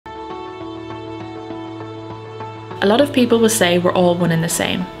A lot of people will say we're all one and the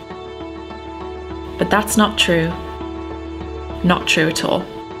same. But that's not true. Not true at all.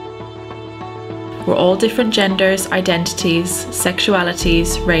 We're all different genders, identities,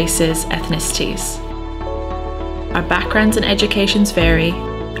 sexualities, races, ethnicities. Our backgrounds and educations vary,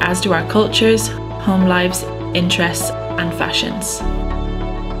 as do our cultures, home lives, interests, and fashions.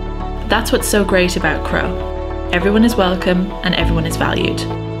 That's what's so great about Crowe. Everyone is welcome and everyone is valued.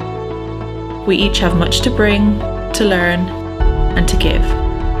 We each have much to bring, to learn, and to give.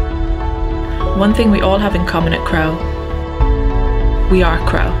 One thing we all have in common at Crowe: we are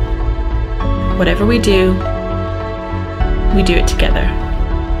Crowe. Whatever we do it together.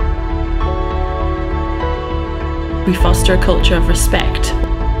 We foster a culture of respect,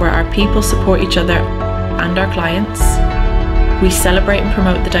 where our people support each other and our clients. We celebrate and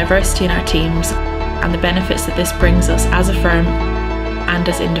promote the diversity in our teams and the benefits that this brings us as a firm and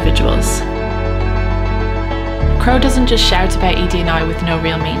as individuals. Crowe doesn't just shout about ED&I with no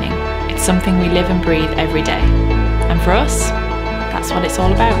real meaning. It's something we live and breathe every day. And for us, that's what it's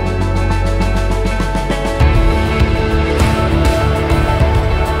all about.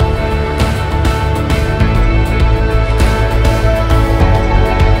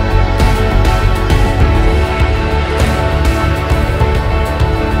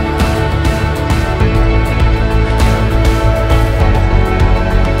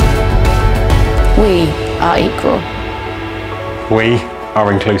 We are equal. We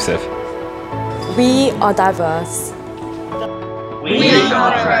are inclusive. We are diverse. We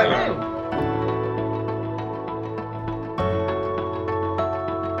are Crowe.